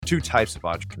two types of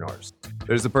entrepreneurs.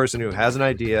 There's the person who has an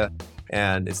idea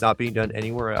and it's not being done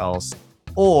anywhere else,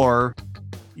 or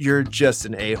you're just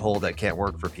an a-hole that can't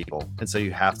work for people. And so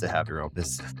you have to have your own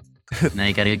business. Now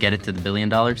you got to get it to the $1 billion.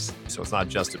 So it's not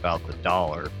just about the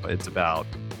dollar, but it's about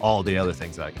all the other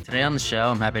things I can. Today on the show,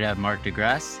 I'm happy to have Mark de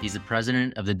Grasse. He's the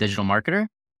president of the DigitalMarketer,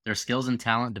 their skills and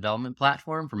talent development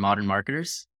platform for modern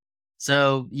marketers.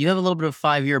 So you have a little bit of a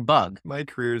 5-year bug. My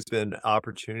career's been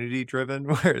opportunity driven,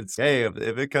 where it's, hey,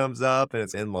 if it comes up and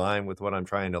it's in line with what I'm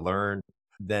trying to learn,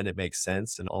 then it makes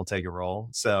sense and I'll take a role.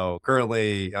 So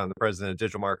currently I'm the president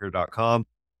of DigitalMarketer.com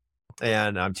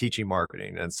and I'm teaching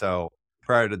marketing. And so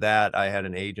prior to that, I had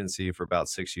an agency for about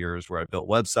 6 years where I built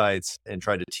websites and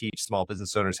tried to teach small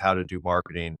business owners how to do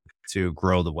marketing to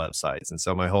grow the websites. And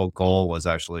so my whole goal was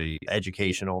actually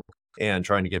educational and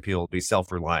trying to get people to be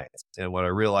self-reliant. And what I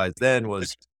realized then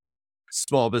was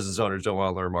small business owners don't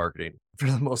want to learn marketing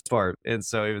for the most part. And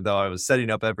so even though I was setting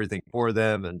up everything for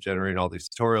them and generating all these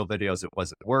tutorial videos, it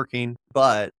wasn't working.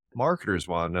 But marketers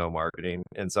want to know marketing.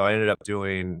 And so I ended up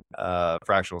doing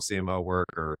fractional CMO work,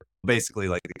 or basically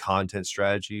like the content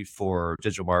strategy for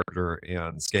DigitalMarketer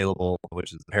and Scalable,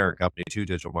 which is the parent company to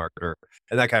DigitalMarketer.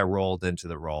 And that kind of rolled into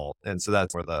the role. And so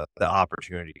that's where the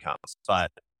opportunity comes.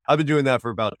 But I've been doing that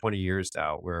for about 20 years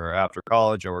now, where after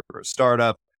college, I worked for a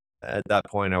startup. At that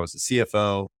point, I was the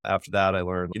CFO. After that, I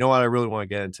learned, you know what, I really want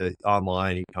to get into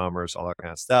online, e-commerce, all that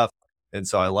kind of stuff. And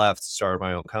so I left, started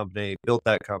my own company, built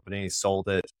that company, sold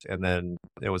it. And then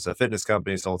it was a fitness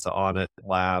company, sold to Onnit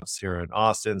Labs here in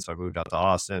Austin. So I moved out to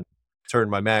Austin, turned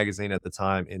my magazine at the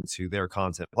time into their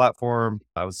content platform.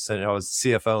 I was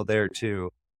CFO there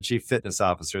too, chief fitness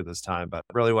officer this time. But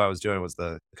really what I was doing was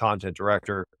the content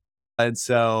director. And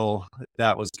so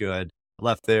that was good.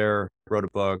 Left there, wrote a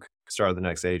book, started the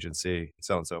next agency,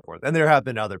 so on and so forth. And there have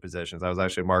been other positions. I was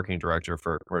actually a marketing director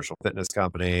for a commercial fitness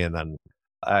company. And then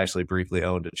I actually briefly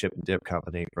owned a chip and dip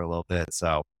company for a little bit.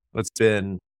 So it's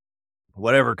been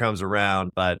whatever comes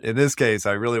around. But in this case,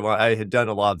 I had done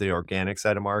a lot of the organic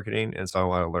side of marketing. And so I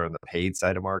want to learn the paid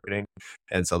side of marketing.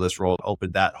 And so this role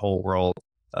opened that whole world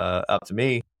up to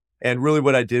me. And really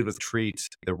what I did was treat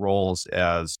the roles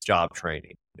as job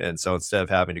training. And so instead of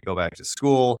having to go back to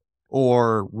school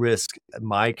or risk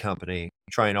my company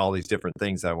trying all these different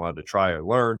things I wanted to try or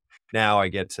learn, now I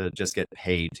get to just get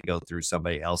paid to go through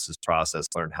somebody else's process,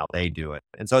 learn how they do it.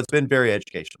 And so it's been very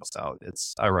educational. So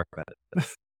I recommend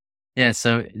it. Yeah.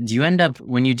 So do you end up,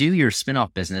 when you do your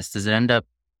spin-off business, does it end up,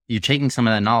 you're taking some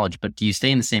of that knowledge, but do you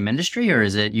stay in the same industry, or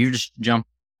is it you just jump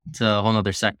to a whole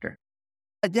nother sector?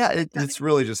 Yeah, it's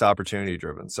really just opportunity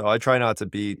driven. So I try not to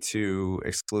be too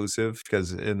exclusive,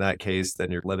 because in that case,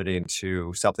 then you're limiting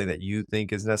to something that you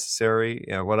think is necessary.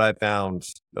 You know, what I found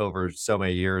over so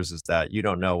many years is that you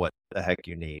don't know what the heck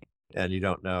you need. And you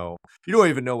don't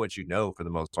even know what you know for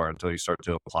the most part until you start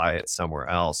to apply it somewhere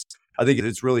else. I think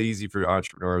it's really easy for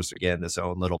entrepreneurs to get in this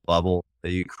own little bubble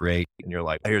that you create. And you're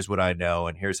like, here's what I know,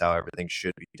 and here's how everything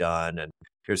should be done. And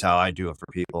here's how I do it for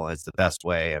people. And it's the best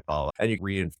way. And you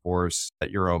reinforce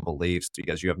your own beliefs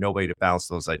because you have nobody to bounce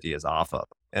those ideas off of.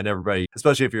 And everybody,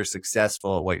 especially if you're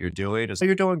successful at what you're doing, is,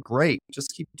 you're doing great.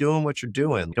 Just keep doing what you're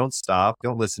doing. Don't stop.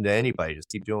 Don't listen to anybody. Just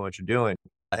keep doing what you're doing.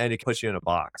 And it puts you in a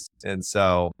box. And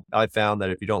so I found that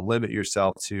if you don't limit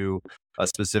yourself to a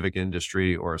specific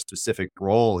industry or a specific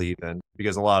role, even,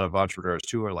 because a lot of entrepreneurs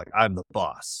too are like, I'm the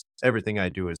boss. Everything I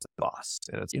do is the boss.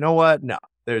 And it's, you know what? No,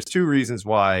 there's two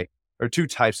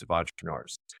types of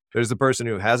entrepreneurs. There's the person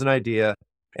who has an idea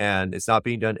and it's not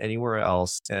being done anywhere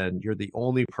else, and you're the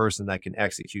only person that can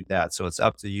execute that. So it's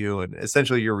up to you and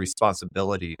essentially your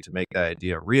responsibility to make that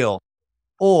idea real.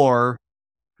 Or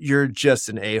you're just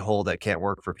an a-hole that can't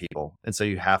work for people. And so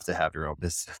you have to have your own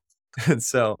business. And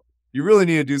so you really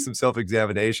need to do some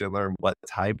self-examination, learn what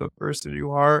type of person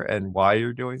you are and why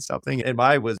you're doing something. And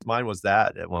mine was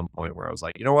that at one point where I was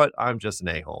like, you know what? I'm just an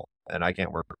a-hole and I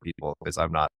can't work for people because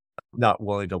I'm not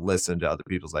willing to listen to other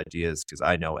people's ideas because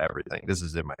I know everything. This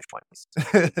is in my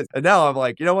 20s. And now I'm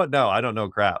like, you know what? No, I don't know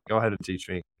crap. Go ahead and teach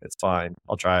me. It's fine.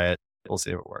 I'll try it. We'll see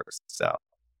if it works. So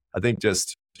I think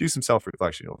just do some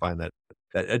self-reflection. You'll find that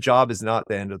a job is not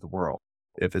the end of the world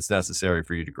if it's necessary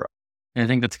for you to grow. And I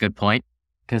think that's a good point,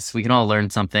 because we can all learn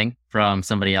something from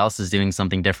somebody else who's doing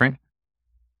something different.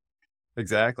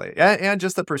 Exactly. And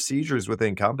just the procedures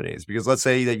within companies, because let's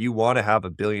say that you want to have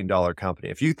 $1 billion company.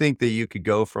 If you think that you could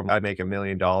go from, I make $1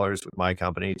 million with my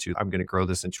company to, I'm going to grow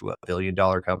this into $1 billion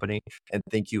company, and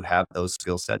think you have those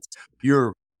skill sets,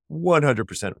 you're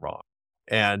 100% wrong.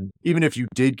 And even if you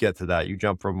did get to that, you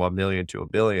jump from 1 million to 1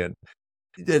 billion,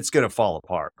 it's going to fall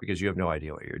apart because you have no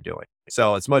idea what you're doing.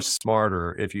 So it's much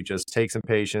smarter if you just take some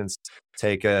patience,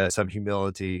 take some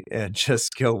humility, and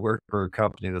just go work for a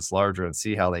company that's larger and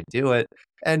see how they do it.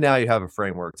 And now you have a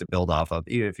framework to build off of,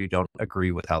 even if you don't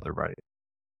agree with how they're running.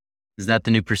 Is that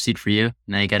the new pursuit for you?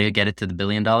 Now you got to get it to the $1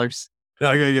 billion. No,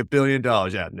 I gotta get $1 billion.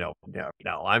 Yeah, no, no,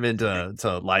 no. I'm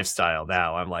into lifestyle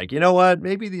now. I'm like, you know what?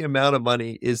 Maybe the amount of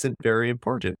money isn't very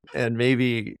important, and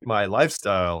maybe my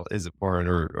lifestyle is important,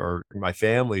 or my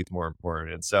family is more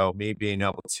important. And so, me being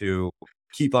able to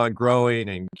keep on growing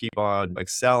and keep on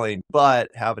excelling, but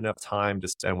have enough time to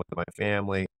spend with my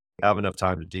family, have enough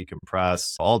time to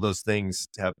decompress. All those things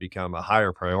have become a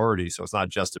higher priority. So it's not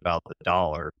just about the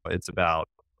dollar; it's about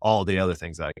all the other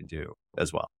things I can do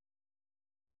as well.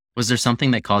 Was there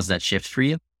something that caused that shift for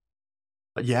you?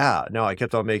 Yeah, no, I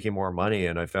kept on making more money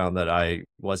and I found that I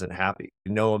wasn't happy.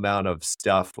 No amount of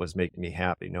stuff was making me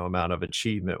happy. No amount of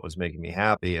achievement was making me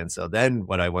happy. And so then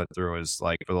what I went through is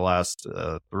like for the last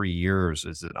 3 years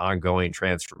is an ongoing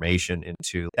transformation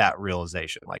into that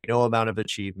realization. Like no amount of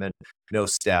achievement, no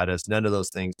status, none of those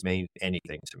things mean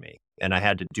anything to me. And I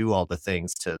had to do all the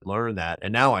things to learn that.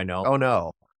 And now I know, oh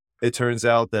no, it turns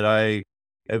out that I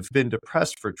have been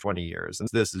depressed for 20 years. And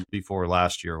this is before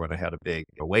last year when I had a big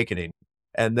awakening.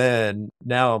 And then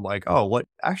now I'm like, oh, what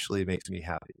actually makes me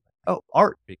happy? Oh,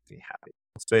 art makes me happy.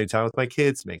 Spending time with my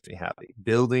kids makes me happy.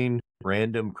 Building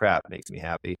random crap makes me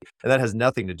happy. And that has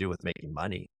nothing to do with making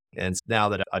money. And now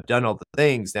that I've done all the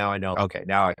things, now I know, okay,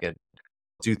 now I can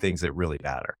do things that really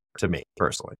matter to me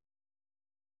personally.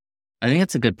 I think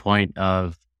that's a good point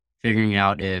of figuring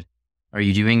out if are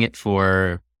you doing it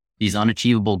for these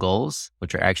unachievable goals,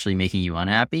 which are actually making you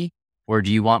unhappy, or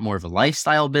do you want more of a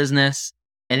lifestyle business?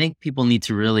 I think people need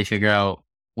to really figure out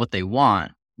what they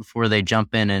want before they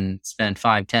jump in and spend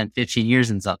 5, 10, 15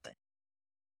 years in something.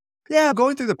 Yeah,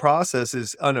 going through the process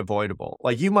is unavoidable.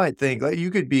 Like you might think, like you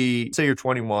could be, say you're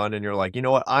 21 and you're like, you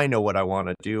know what? I know what I want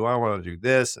to do. I want to do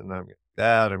this and I'm going to do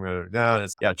that. I'm going to do that. And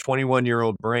it's, yeah,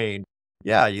 21-year-old brain.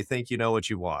 Yeah, you think you know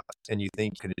what you want and you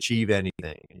think you can achieve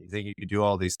anything. And you think you can do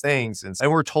all these things. And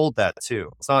we're told that too.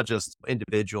 It's not just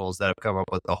individuals that have come up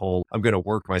with the whole, I'm going to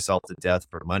work myself to death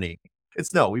for money.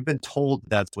 It's no, we've been told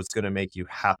that's what's going to make you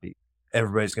happy.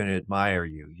 Everybody's going to admire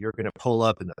you. You're going to pull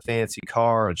up in the fancy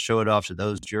car and show it off to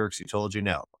those jerks who told you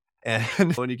no. And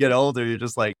when you get older, you're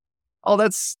just like, oh,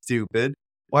 that's stupid.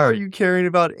 Why are you caring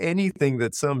about anything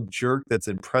that some jerk that's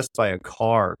impressed by a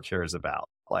car cares about?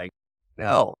 Like,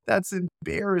 no, that's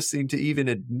embarrassing to even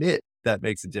admit that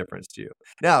makes a difference to you.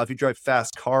 Now, if you drive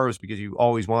fast cars because you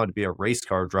always wanted to be a race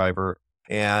car driver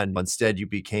and instead you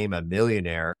became a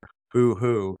millionaire, boo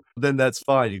hoo, then that's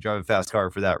fine. You drive a fast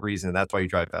car for that reason. That's why you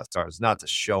drive fast cars, not to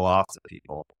show off to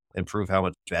people and prove how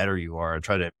much better you are and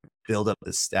try to build up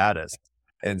the status.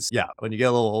 And yeah, when you get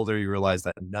a little older, you realize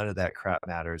that none of that crap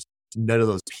matters. None of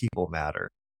those people matter.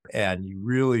 And you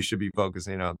really should be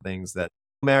focusing on things that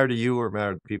matter to you or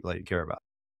matter to the people that you care about.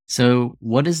 So,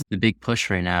 what is the big push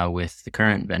right now with the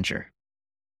current venture?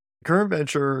 Current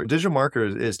venture, digital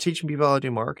marketer is teaching people how to do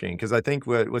marketing because I think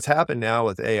what's happened now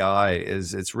with AI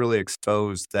is it's really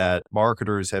exposed that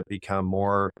marketers have become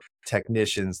more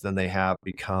technicians than they have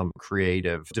become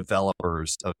creative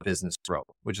developers of business growth,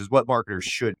 which is what marketers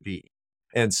should be.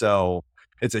 And so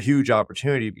it's a huge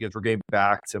opportunity because we're getting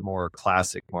back to more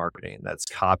classic marketing that's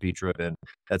copy driven,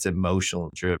 that's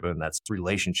emotional driven, that's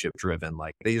relationship driven.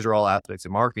 Like these are all aspects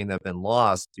of marketing that have been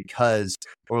lost because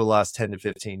over the last 10 to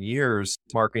 15 years,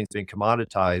 marketing's been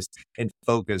commoditized and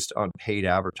focused on paid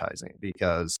advertising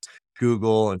because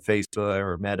Google and Facebook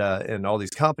or Meta and all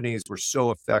these companies were so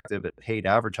effective at paid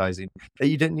advertising that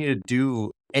you didn't need to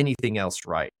do anything else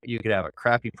right. You could have a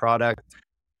crappy product,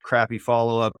 crappy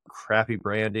follow up, crappy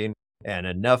branding, and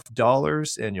enough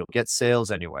dollars, and you'll get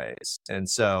sales anyways. And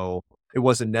so it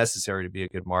wasn't necessary to be a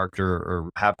good marketer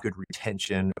or have good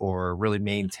retention or really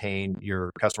maintain your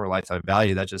customer lifetime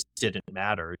value. That just didn't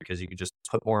matter because you could just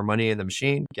put more money in the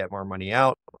machine, get more money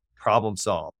out, problem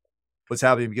solved. What's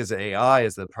happening because of AI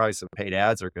is the price of paid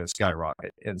ads are going to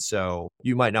skyrocket. And so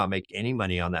you might not make any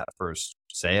money on that first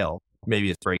sale.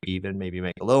 Maybe it's break even, maybe you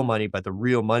make a little money, but the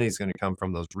real money is going to come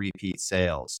from those repeat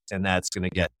sales. And that's going to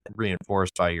get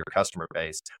reinforced by your customer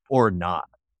base or not.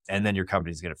 And then your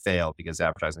company's going to fail because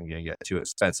advertising is going to get too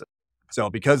expensive.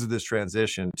 So because of this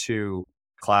transition to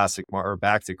or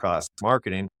back to classic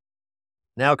marketing,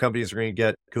 now companies are going to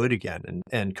get good again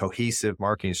and cohesive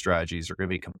marketing strategies are going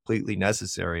to be completely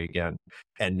necessary again.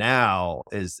 And now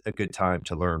is a good time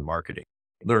to learn marketing,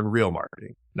 learn real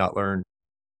marketing, not learn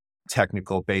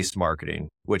technical based marketing,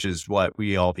 which is what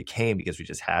we all became because we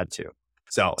just had to.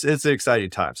 So it's an exciting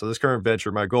time. So this current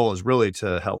venture, my goal is really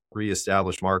to help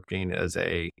reestablish marketing as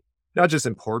a not just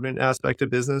important aspect of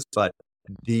business, but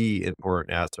the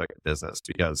important aspect of business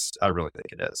because I really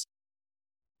think it is.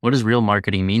 What does real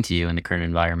marketing mean to you in the current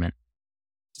environment?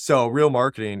 So real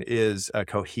marketing is a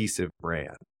cohesive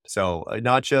brand. So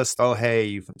not just, oh, hey,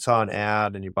 you saw an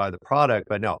ad and you buy the product,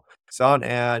 but no, saw an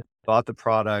ad, bought the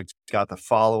product, got the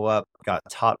follow up, got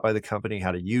taught by the company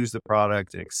how to use the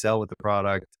product and excel with the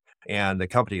product. And the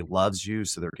company loves you.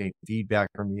 So they're getting feedback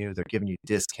from you. They're giving you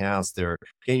discounts. They're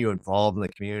getting you involved in the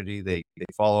community. They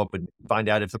follow up and find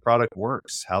out if the product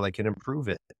works, how they can improve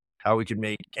it, how we can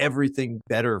make everything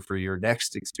better for your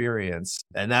next experience.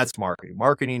 And that's marketing.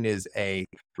 Marketing is a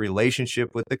relationship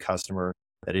with the customer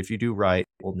that if you do right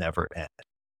will never end.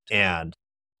 And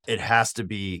it has to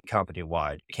be company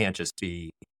wide. It can't just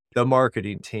be the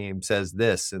marketing team says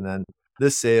this, and then the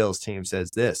sales team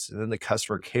says this, and then the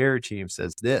customer care team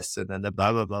says this, and then the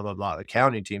blah, blah, blah, blah, blah. The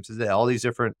accounting team says that. All these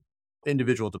different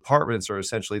individual departments are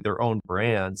essentially their own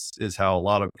brands, is how a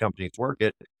lot of companies work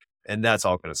it. And that's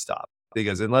all going to stop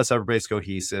because unless everybody's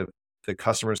cohesive, the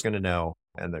customer's going to know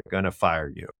and they're going to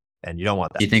fire you. And you don't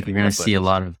want Do that. you think we're going to That's what see it a is.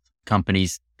 lot of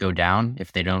companies go down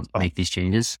if they don't Oh, make these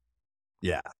changes?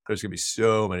 yeah, there's gonna be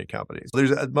so many companies.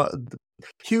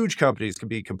 Huge companies can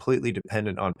be completely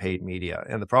dependent on paid media,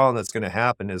 and the problem that's gonna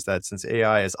happen is that since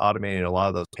AI is automating a lot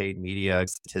of those paid media,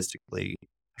 statistically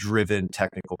driven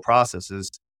technical processes,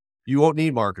 you won't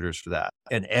need marketers for that,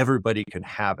 and everybody can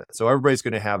have it. So everybody's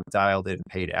gonna have dialed in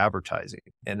paid advertising,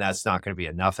 and that's not gonna be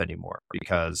enough anymore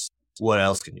because what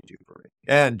else can you do for me?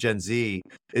 And Gen Z,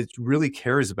 it really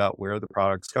cares about where the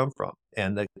products come from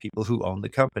and the people who own the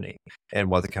company and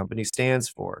what the company stands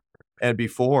for. And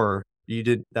before you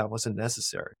did that wasn't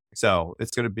necessary. So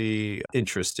it's going to be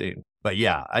interesting. But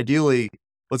yeah, ideally,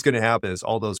 what's going to happen is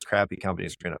all those crappy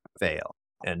companies are going to fail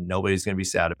and nobody's going to be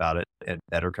sad about it. And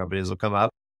better companies will come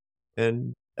up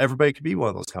and everybody could be one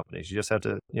of those companies. You just have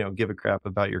to, give a crap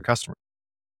about your customer.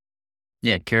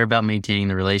 Yeah, care about maintaining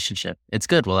the relationship. It's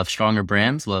good. We'll have stronger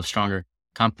brands. We'll have stronger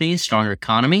companies, stronger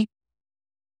economy.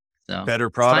 So Better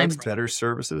it's time. products, better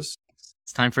services.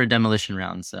 It's time for a demolition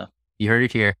round. So you heard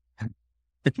it here.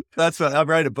 That's what I'm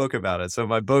writing a book about it. So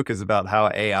my book is about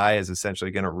how AI is essentially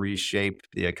going to reshape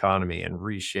the economy and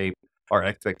reshape our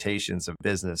expectations of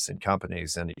business and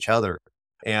companies and each other.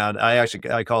 And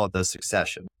I call it the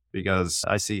succession because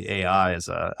I see AI as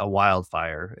a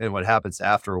wildfire. And what happens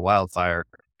after a wildfire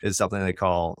is something they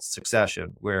call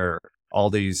succession, where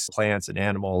all these plants and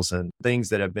animals and things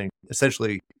that have been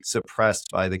essentially suppressed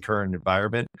by the current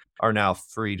environment are now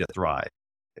free to thrive.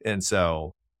 And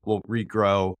so we'll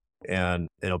regrow and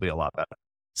it'll be a lot better.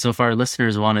 So if our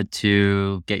listeners wanted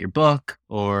to get your book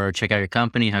or check out your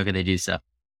company, how could they do so?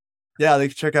 Yeah, they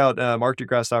can check out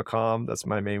markdegrasse.com. That's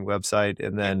my main website.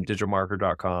 And then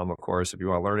digitalmarketer.com, of course, if you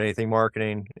want to learn anything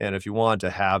marketing. And if you want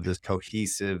to have this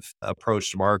cohesive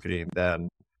approach to marketing, then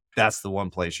that's the one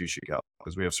place you should go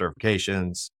because we have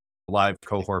certifications, live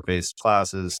cohort-based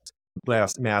classes,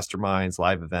 masterminds,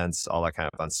 live events, all that kind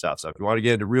of fun stuff. So if you want to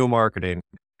get into real marketing,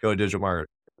 go to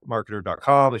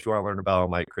digitalmarketer.com. If you want to learn about all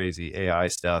my crazy AI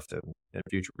stuff and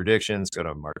future predictions, go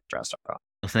to markdegrasse.com.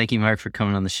 Well, thank you, Mark, for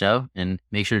coming on the show, and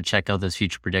make sure to check out those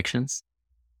future predictions.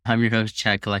 I'm your host,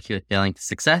 Chad Kalecki with Failing to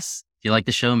Success. If you like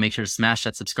the show, make sure to smash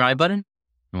that subscribe button, and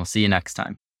we'll see you next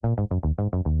time.